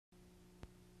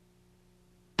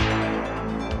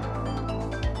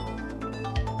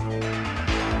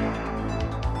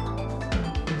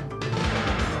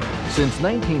Since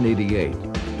 1988,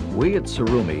 we at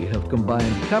Tsurumi have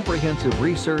combined comprehensive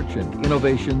research and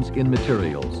innovations in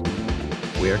materials.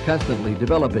 We are constantly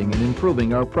developing and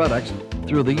improving our products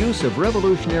through the use of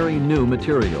revolutionary new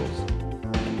materials.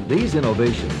 These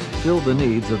innovations fill the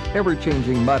needs of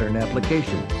ever-changing modern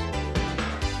applications.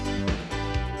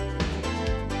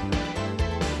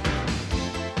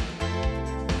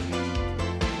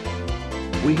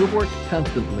 We have worked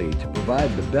constantly to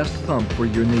provide the best pump for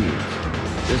your needs.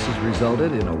 This has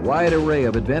resulted in a wide array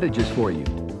of advantages for you,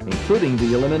 including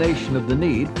the elimination of the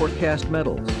need for cast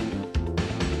metals.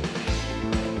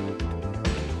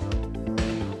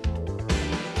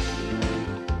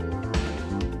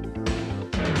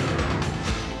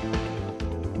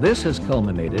 This has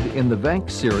culminated in the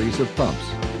Vanks series of pumps.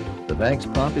 The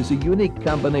Vanks pump is a unique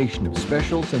combination of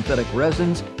special synthetic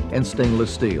resins and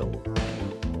stainless steel.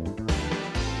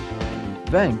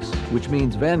 Vanks, which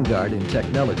means vanguard in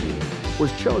technology,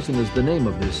 was chosen as the name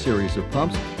of this series of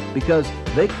pumps because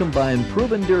they combine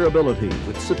proven durability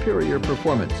with superior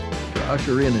performance to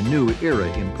usher in a new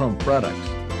era in pump products.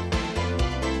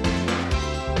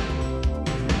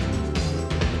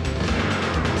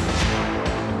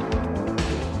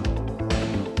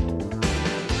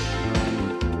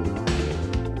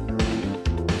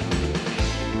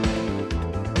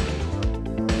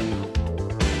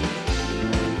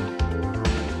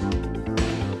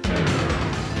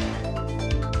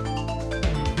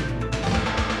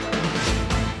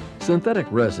 Synthetic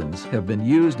resins have been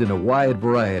used in a wide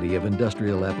variety of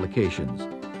industrial applications.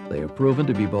 They have proven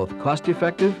to be both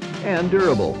cost-effective and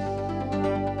durable.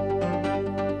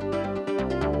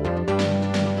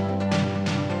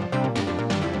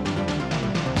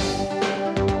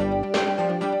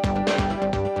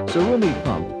 Tsurumi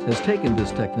Pump has taken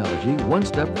this technology one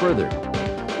step further.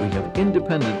 We have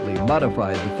independently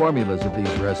modified the formulas of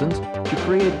these resins to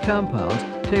create compounds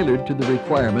tailored to the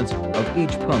requirements of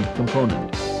each pump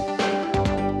component.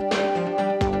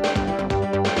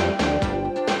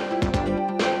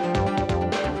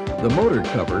 The motor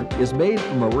cover is made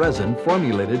from a resin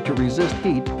formulated to resist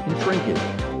heat and shrinkage.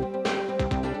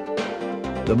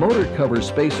 The motor cover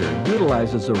spacer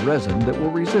utilizes a resin that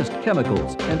will resist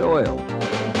chemicals and oil.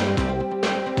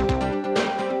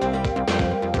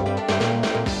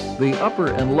 The upper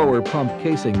and lower pump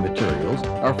casing materials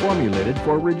are formulated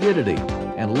for rigidity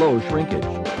and low shrinkage.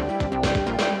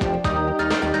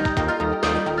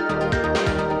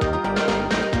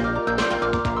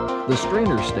 The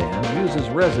strainer stand uses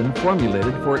resin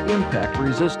formulated for impact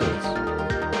resistance.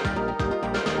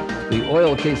 The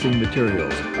oil casing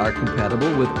materials are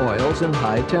compatible with oils in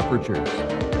high temperatures.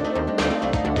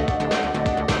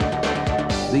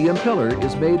 The impeller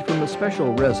is made from a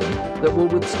special resin that will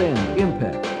withstand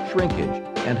impact, shrinkage,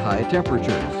 and high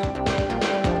temperatures.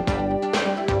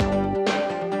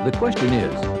 The question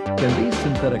is, can these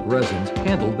synthetic resins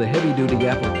handle the heavy-duty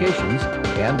applications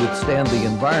and withstand the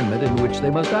environment in which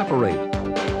they must operate?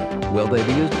 Will they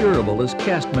be as durable as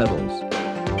cast metals?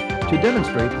 To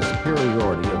demonstrate the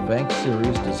superiority of Vanks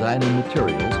series design and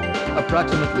materials,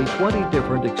 approximately 20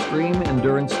 different extreme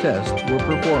endurance tests were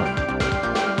performed.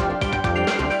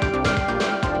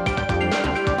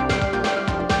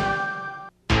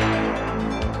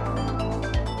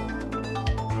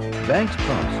 Vanks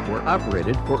pumps were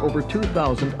operated for over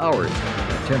 2,000 hours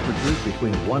at temperatures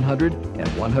between 100 and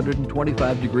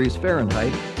 125 degrees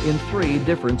Fahrenheit in 3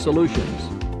 different solutions.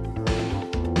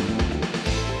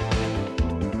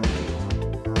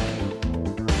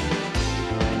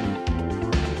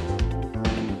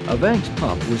 A Vanks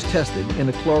pump was tested in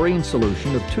a chlorine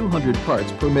solution of 200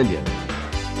 parts per million.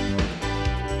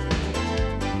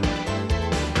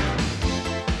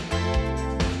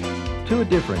 Two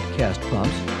different cast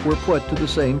pumps were put to the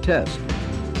same test.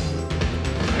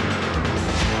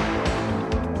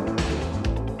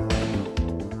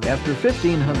 After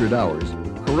 1,500 hours,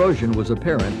 corrosion was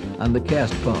apparent on the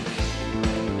cast pumps.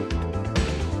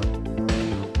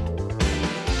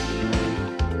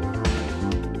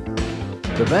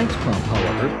 The Vanks pump,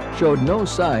 however, showed no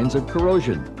signs of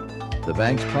corrosion. The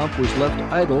Vanks pump was left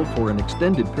idle for an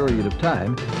extended period of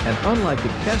time, and unlike the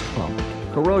cast pump,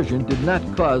 corrosion did not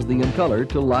cause the impeller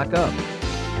to lock up.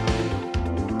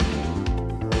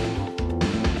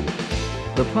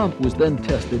 The pump was then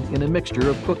tested in a mixture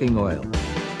of cooking oil.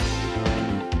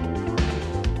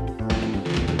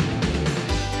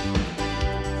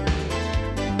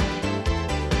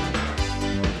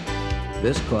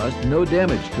 This caused no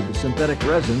damage to the synthetic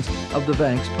resins of the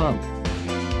Vanks pump.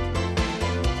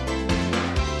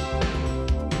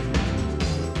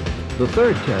 The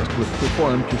third test was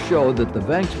performed to show that the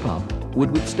Vanks pump would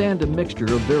withstand a mixture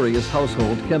of various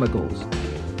household chemicals.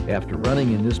 After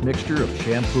running in this mixture of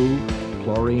shampoo,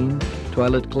 chlorine,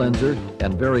 toilet cleanser,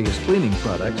 and various cleaning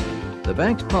products, the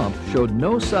Banks pump showed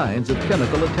no signs of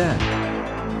chemical attack.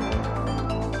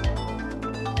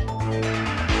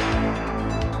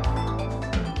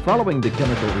 Following the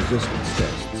chemical resistance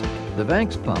tests, the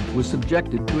Banks pump was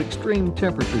subjected to extreme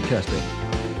temperature testing.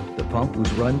 The pump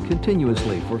was run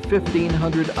continuously for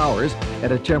 1,500 hours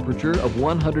at a temperature of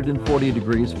 140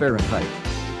 degrees Fahrenheit.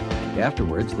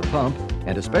 Afterwards, the pump,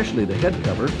 and especially the head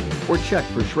cover, were checked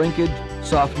for shrinkage,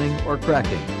 softening, or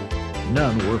cracking.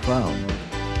 None were found.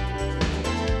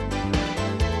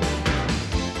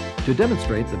 To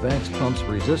demonstrate the Banks pump's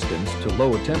resistance to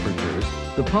low temperatures,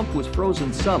 the pump was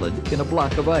frozen solid in a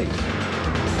block of ice.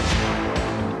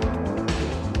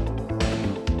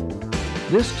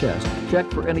 This test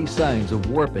checked for any signs of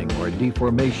warping or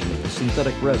deformation of the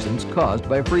synthetic resins caused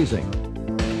by freezing.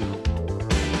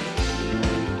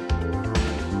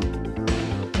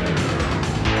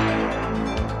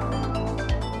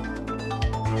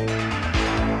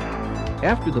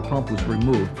 After the pump was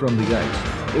removed from the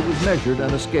ice, it was measured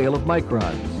on a scale of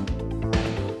microns.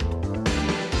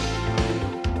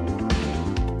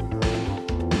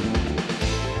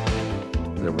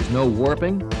 There was no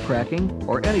warping, cracking,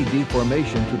 or any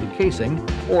deformation to the casing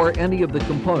or any of the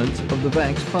components of the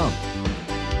Banks pump.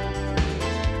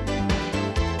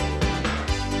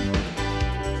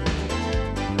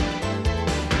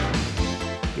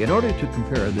 In order to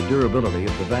compare the durability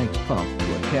of the Banks pump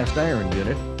to a cast iron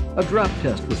unit, a drop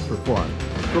test was performed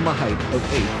from a height of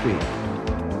 8 feet.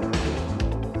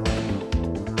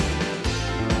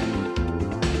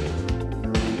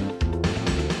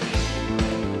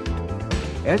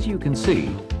 As you can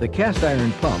see, the cast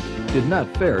iron pump did not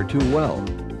fare too well.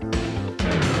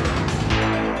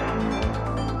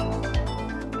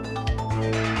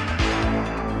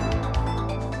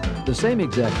 The same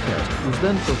exact test was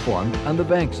then performed on the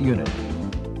Banks unit.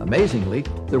 Amazingly,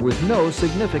 there was no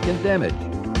significant damage.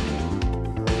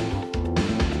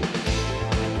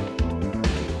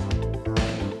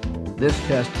 This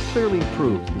test clearly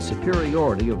proves the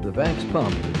superiority of the Banks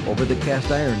pump over the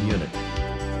cast iron unit.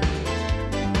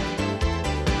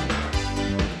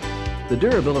 The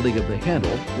durability of the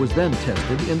handle was then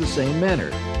tested in the same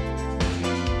manner.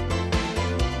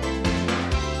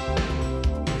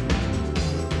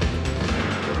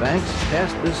 The Banks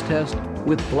passed this test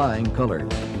with flying colors.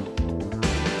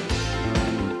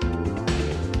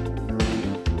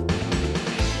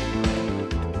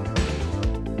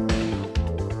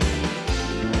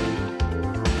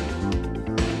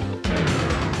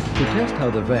 To test how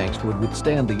the Banks would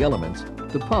withstand the elements,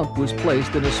 the pump was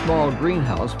placed in a small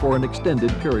greenhouse for an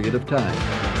extended period of time.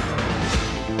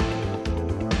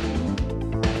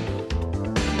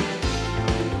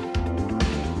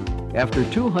 After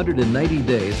 290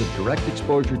 days of direct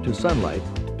exposure to sunlight,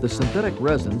 the synthetic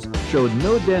resins showed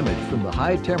no damage from the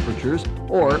high temperatures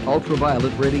or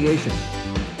ultraviolet radiation.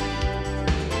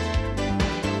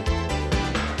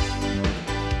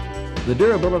 The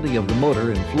durability of the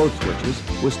motor and float switches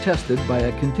was tested by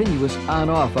a continuous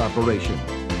on-off operation.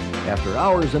 After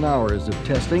hours and hours of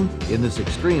testing in this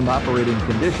extreme operating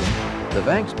condition, the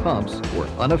Banks pumps were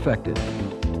unaffected.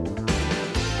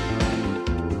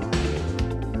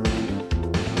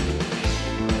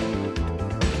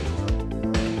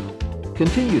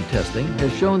 Continued testing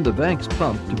has shown the Banks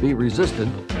pump to be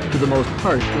resistant to the most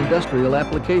harsh industrial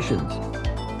applications.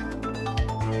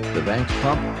 The Banks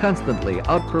pump constantly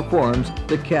outperforms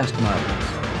the cast models.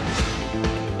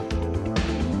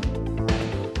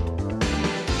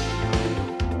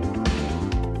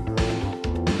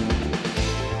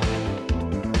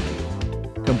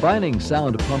 Combining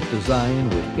sound pump design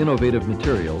with innovative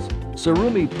materials,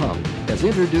 Tsurumi Pump has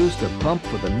introduced a pump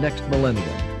for the next millennium.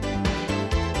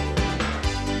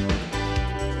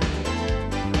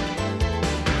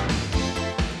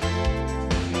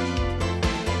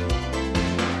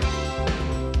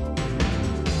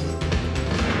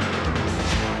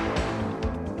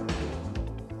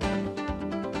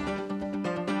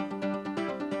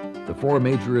 The four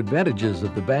major advantages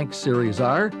of the Banks series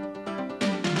are: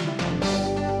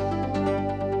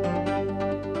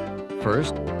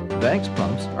 first, Banks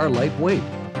pumps are lightweight.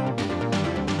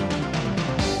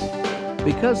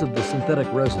 Because of the synthetic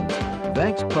resins,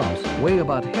 Banks pumps weigh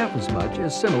about half as much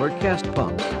as similar cast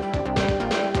pumps.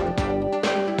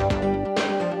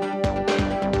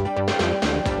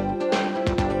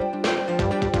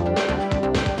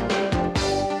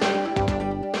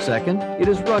 Second, it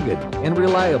is rugged and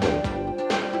reliable.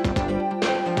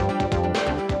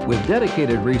 With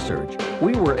dedicated research,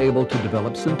 we were able to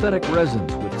develop synthetic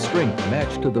resins with strength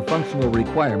matched to the functional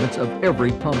requirements of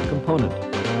every pump component.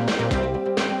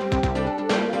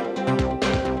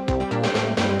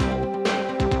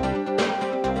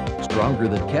 Stronger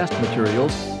than cast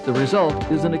materials, the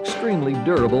result is an extremely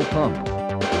durable pump.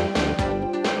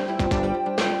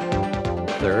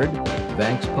 Third,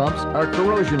 Vanks pumps are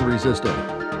corrosion resistant.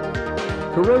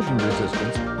 Corrosion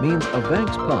resistance means a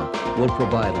Vanks pump will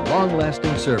provide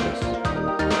long-lasting service.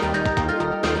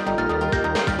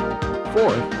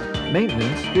 Fourth,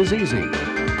 maintenance is easy.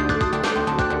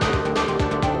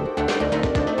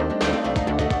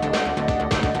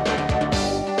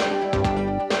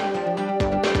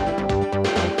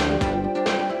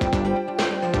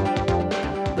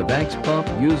 The Vanks pump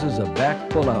uses a back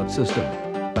pull-out system.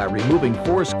 By removing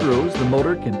 4 screws, the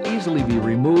motor can easily be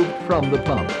removed from the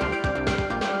pump.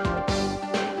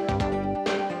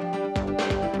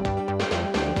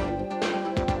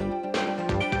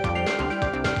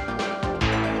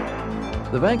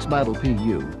 The Vanks Model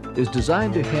PU is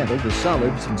designed to handle the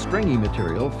solids and stringy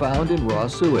material found in raw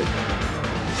sewage.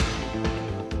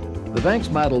 The Vanks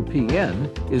Model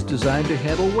PN is designed to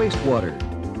handle wastewater.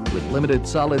 With limited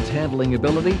solids handling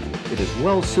ability, it is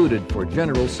well suited for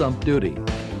general sump duty.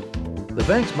 The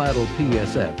Vanks Model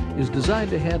PSF is designed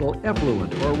to handle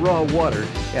effluent or raw water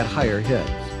at higher heads.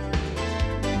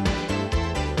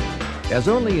 As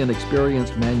only an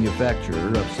experienced manufacturer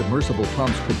of submersible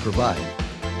pumps could provide,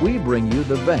 we bring you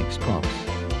the Vanks pumps.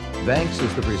 Vanks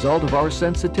is the result of our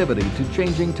sensitivity to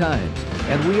changing times,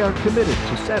 and we are committed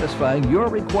to satisfying your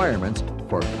requirements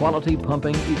for quality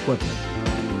pumping equipment.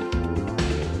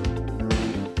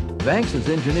 Vanks is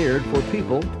engineered for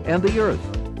people and the earth,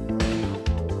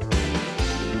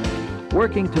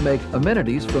 working to make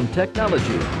amenities from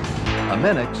technology,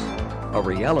 Amenix, a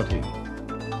reality.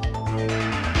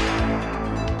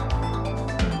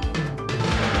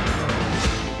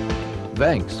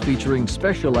 Vanks, featuring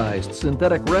specialized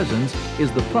synthetic resins,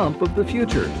 is the pump of the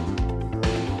future.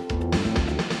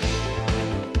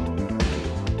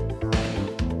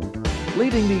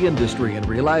 Leading the industry in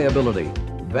reliability,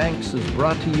 Vanks is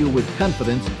brought to you with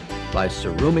confidence by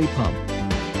Tsurumi Pump.